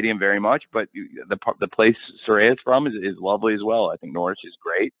Wembley Stadium very much, but the place Saraya is from is lovely as well. I think Norwich is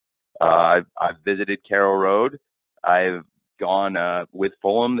great. I've visited Carroll Road. I've gone with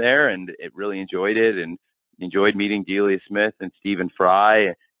Fulham there, and really enjoyed it, and enjoyed meeting Delia Smith and Stephen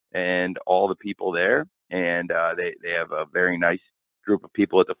Fry and all the people there. And they have a very nice group of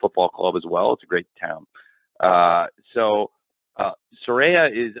people at the football club as well. It's a great town. So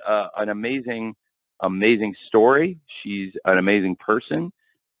Saraya is an amazing story. She's an amazing person,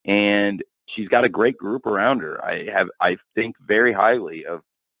 and she's got a great group around her. I think very highly of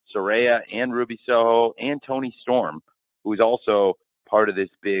Saraya and Ruby Soho and Toni Storm, who is also part of this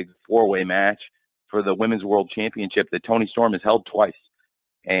big four-way match for the Women's World Championship that Toni Storm has held twice.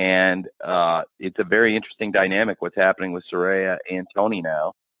 And it's a very interesting dynamic what's happening with Saraya and Toni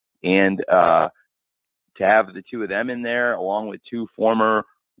now. And to have the two of them in there, along with two former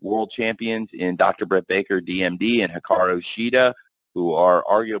world champions in Dr. Britt Baker, DMD, and Hikaru Shida, who are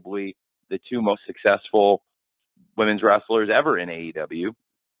arguably the two most successful women's wrestlers ever in AEW.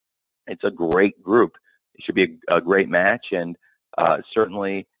 It's a great group. It should be a great match, and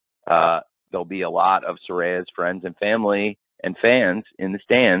certainly there'll be a lot of Saraya's friends and family and fans in the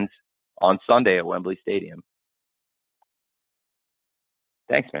stands on Sunday at Wembley Stadium.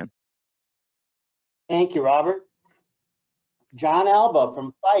 Thanks, man. Thank you, Robert. John Alba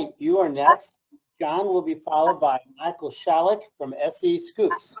from Fight, you are next. John will be followed by Michael Shalik from SE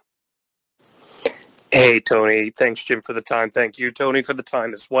Scoops. Hey, Tony. Thanks, Jim, for the time. Thank you, Tony, for the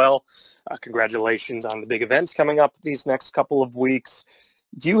time as well. Congratulations on the big events coming up these next couple of weeks.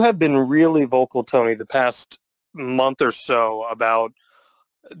 You have been really vocal, Tony, the past month or so about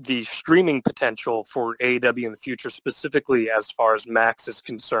the streaming potential for AEW in the future, specifically as far as Max is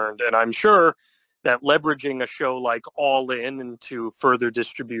concerned. And I'm sure that leveraging a show like All In into further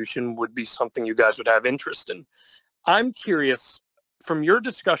distribution would be something you guys would have interest in. I'm curious, from your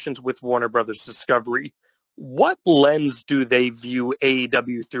discussions with Warner Brothers Discovery, what lens do they view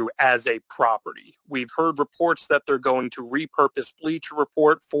AEW through as a property? We've heard reports that they're going to repurpose Bleacher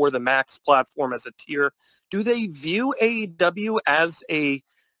Report for the Max platform as a tier. Do they view AEW as a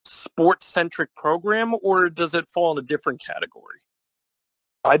sports-centric program, or does it fall in a different category?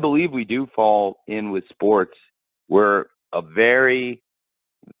 I believe we do fall in with sports. We're a very,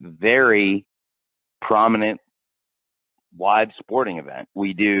 very prominent live sporting event.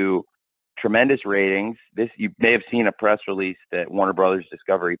 We do tremendous ratings. You may have seen a press release that Warner Brothers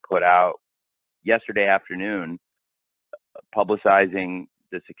Discovery put out yesterday afternoon publicizing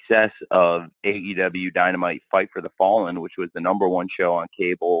the success of AEW Dynamite Fight for the Fallen, which was the #1 show on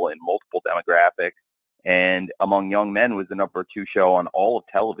cable in multiple demographics, and among young men was the #2 show on all of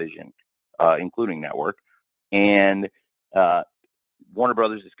television, including network. And Warner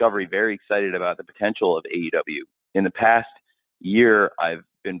Brothers Discovery very excited about the potential of AEW. In the past year, I've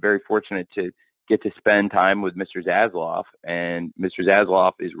been very fortunate to get to spend time with Mr. Zasloff, and Mr.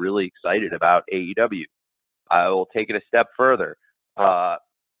 Zasloff is really excited about AEW. I will take it a step further.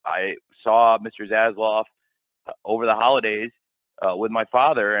 I saw Mr. Zasloff over the holidays with my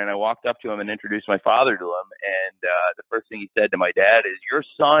father, and I walked up to him and introduced my father to him, and the first thing he said to my dad is, "Your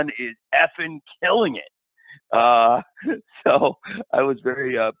son is effing killing it." So I was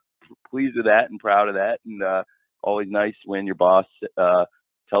very pleased with that and proud of that, and always nice when your boss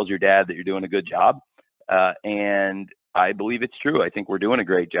tells your dad that you're doing a good job. And I believe it's true. I think we're doing a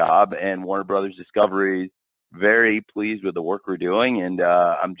great job, and Warner Brothers Discovery is very pleased with the work we're doing, and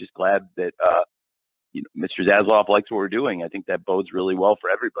I'm just glad that Mr. Zasloff likes what we're doing. I think that bodes really well for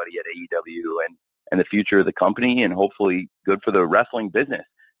everybody at AEW and the future of the company, and hopefully good for the wrestling business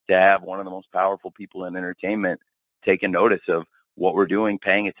to have one of the most powerful people in entertainment taking notice of what we're doing,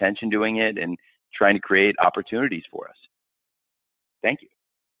 paying attention, doing it, and trying to create opportunities for us. Thank you.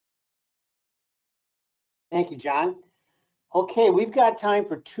 Thank you, John. Okay, we've got time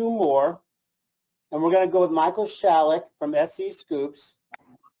for two more, and we're going to go with Michael Shalik from SE Scoops,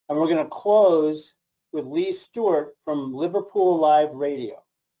 and we're going to close with Lee Stewart from Liverpool Live Radio.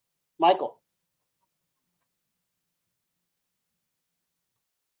 Michael.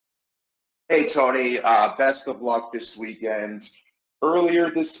 Hey, Tony. Best of luck this weekend. Earlier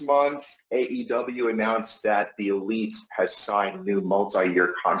this month, AEW announced that the Elite has signed new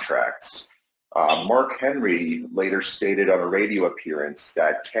multi-year contracts. Mark Henry later stated on a radio appearance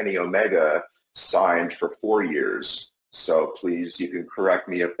that Kenny Omega signed for 4 years. So please, you can correct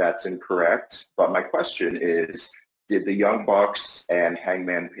me if that's incorrect. But my question is, did the Young Bucks and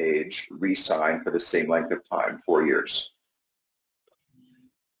Hangman Page re-sign for the same length of time, 4 years?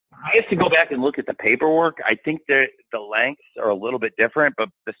 I have to go back and look at the paperwork. I think that the lengths are a little bit different, but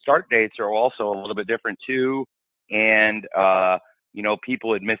the start dates are also a little bit different too. And,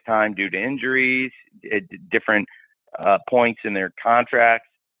 people had missed time due to injuries at different points in their contracts.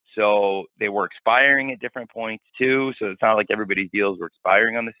 So they were expiring at different points too. So it's not like everybody's deals were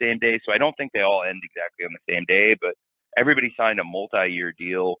expiring on the same day. So I don't think they all end exactly on the same day, but everybody signed a multi-year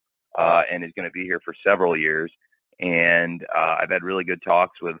deal and is going to be here for several years. And I've had really good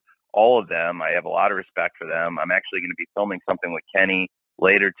talks with all of them. I have a lot of respect for them. I'm actually going to be filming something with Kenny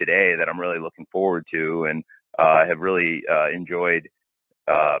later today that I'm really looking forward to, and have really enjoyed.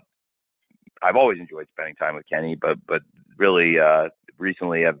 I've always enjoyed spending time with Kenny, but really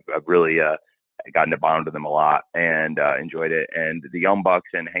recently I've really gotten to bond with them a lot and enjoyed it. And the Young Bucks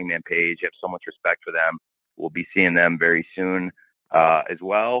and Hangman Page, have so much respect for them. We'll be seeing them very soon as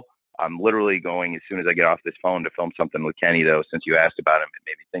well. I'm literally going as soon as I get off this phone to film something with Kenny, though, since you asked about him, it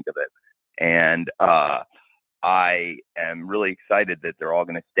made me think of it. And I am really excited that they're all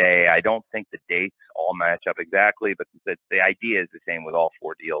going to stay. I don't think the dates all match up exactly, but the idea is the same with all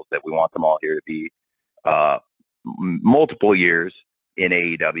 4 deals, that we want them all here to be multiple years in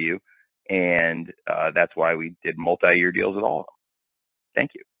AEW, and that's why we did multi-year deals with all of them.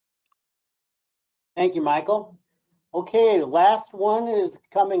 Thank you. Thank you, Michael. Okay, the last one is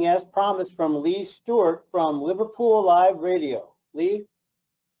coming as promised from Lee Stewart from Liverpool Live Radio. Lee?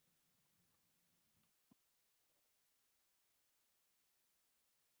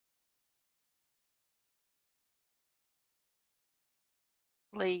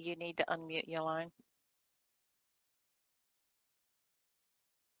 Lee, you need to unmute your line.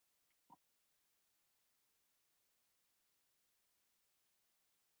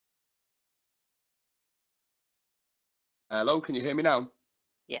 Hello, can you hear me now?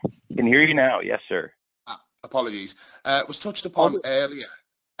 Yes. Can hear you now. Yes, sir. Apologies. It was touched upon earlier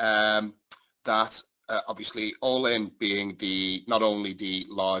that obviously All In being not only the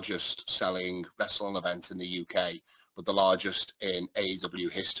largest selling wrestling event in the UK, but the largest in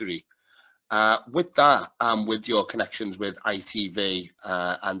AEW history. With that, and with your connections with ITV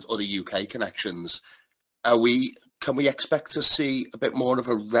and other UK connections, can we expect to see a bit more of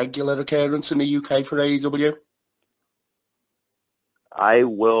a regular occurrence in the UK for AEW? I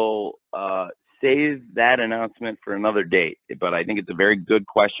will save that announcement for another date, but I think it's a very good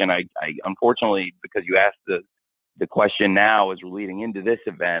question. I unfortunately, because you asked the question now as we're leading into this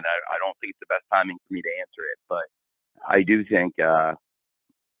event, I don't think it's the best timing for me to answer it, but I do think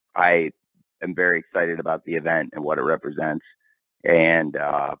I am very excited about the event and what it represents. And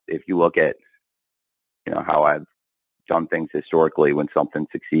if you look at, how I've done things historically when something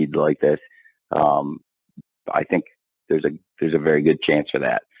succeeds like this, I think there's a very good chance for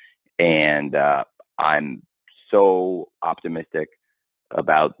that. And I'm so optimistic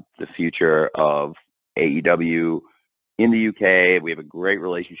about the future of AEW in the UK. We have a great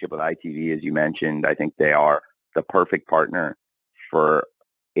relationship with ITV, as you mentioned. I think they are the perfect partner for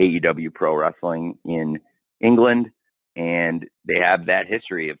AEW Pro Wrestling in England, and they have that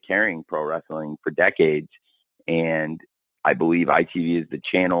history of carrying pro wrestling for decades. And I believe ITV is the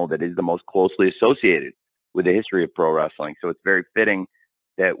channel that is the most closely associated with the history of pro wrestling. So it's very fitting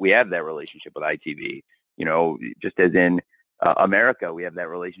that we have that relationship with ITV. Just as in America, we have that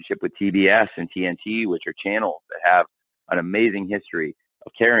relationship with TBS and TNT, which are channels that have an amazing history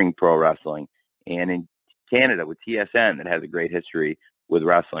of carrying pro wrestling. And in Canada with TSN, that has a great history with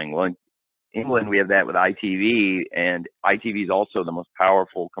wrestling. Well, in England, we have that with ITV, and ITV is also the most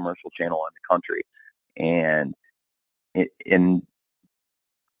powerful commercial channel in the country. And in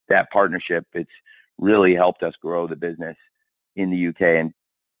that partnership, it's really helped us grow the business in the UK and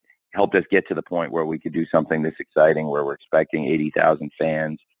helped us get to the point where we could do something this exciting, where we're expecting 80,000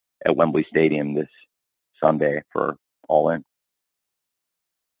 fans at Wembley Stadium this Sunday for All In.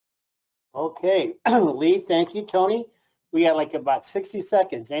 Okay, Lee, thank you. Tony, we got like about 60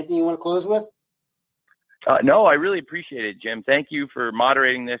 seconds. Anything you want to close with? No, I really appreciate it, Jim. Thank you for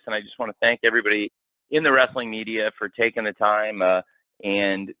moderating this, and I just want to thank everybody in the wrestling media for taking the time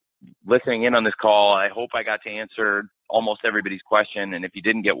and listening in on this call. I hope I got to answer almost everybody's question, and if you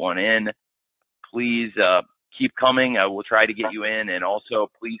didn't get one in, please keep coming. I will try to get you in, and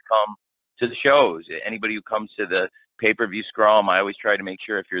also please come to the shows. Anybody who comes to the pay-per-view scrum, I always try to make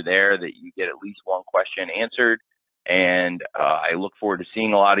sure if you're there that you get at least one question answered, and I look forward to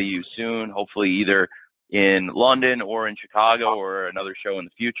seeing a lot of you soon, hopefully either in London or in Chicago or another show in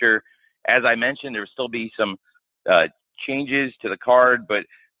the future. As I mentioned, there will still be some changes to the card, but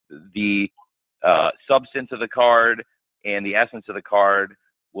the substance of the card and the essence of the card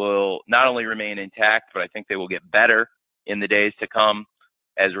will not only remain intact, but I think they will get better in the days to come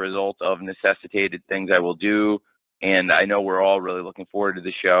as a result of necessitated things I will do. And I know we're all really looking forward to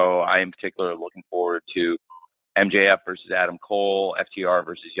the show. I in particular looking forward to MJF versus Adam Cole, FTR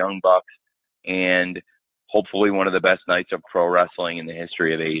versus Young Bucks, and hopefully one of the best nights of pro wrestling in the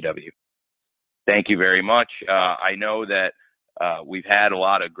history of AEW. Thank you very much. I know that we've had a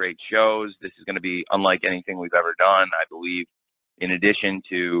lot of great shows. This is going to be unlike anything we've ever done. I believe in addition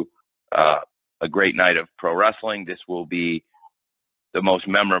to a great night of pro wrestling, this will be the most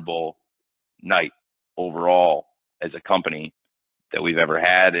memorable night overall as a company that we've ever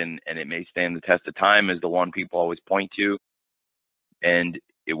had, and it may stand the test of time as the one people always point to, and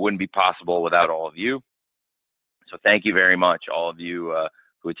it wouldn't be possible without all of you. So thank you very much, all of you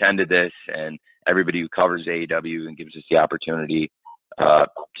who attended this, and everybody who covers AEW and gives us the opportunity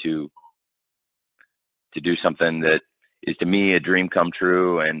to do something that is, to me, a dream come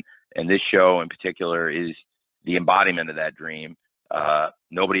true, and this show in particular is the embodiment of that dream.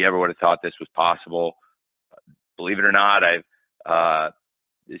 Nobody ever would have thought this was possible. Believe it or not,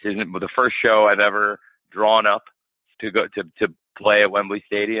 this isn't the first show I've ever drawn up to go to play at Wembley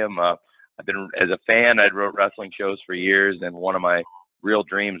Stadium. I've been, as a fan, I'd wrote wrestling shows for years, and one of my real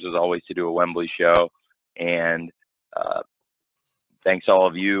dreams was always to do a Wembley show. And thanks all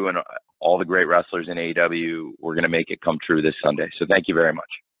of you and all the great wrestlers in AEW. We're going to make it come true this Sunday. So thank you very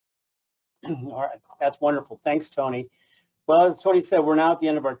much. All right. That's wonderful. Thanks, Tony. Well, as Tony said, we're now at the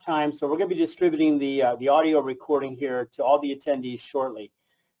end of our time, so we're going to be distributing the audio recording here to all the attendees shortly.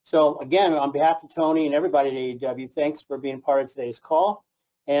 So again, on behalf of Tony and everybody at AEW, thanks for being part of today's call,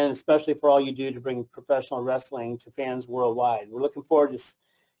 and especially for all you do to bring professional wrestling to fans worldwide. We're looking forward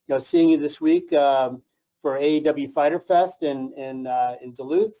to seeing you this week for AEW Fighter Fest in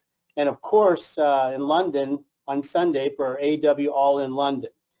Duluth, and of course in London on Sunday for AEW All In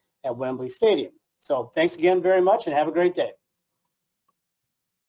London at Wembley Stadium. So thanks again very much and have a great day.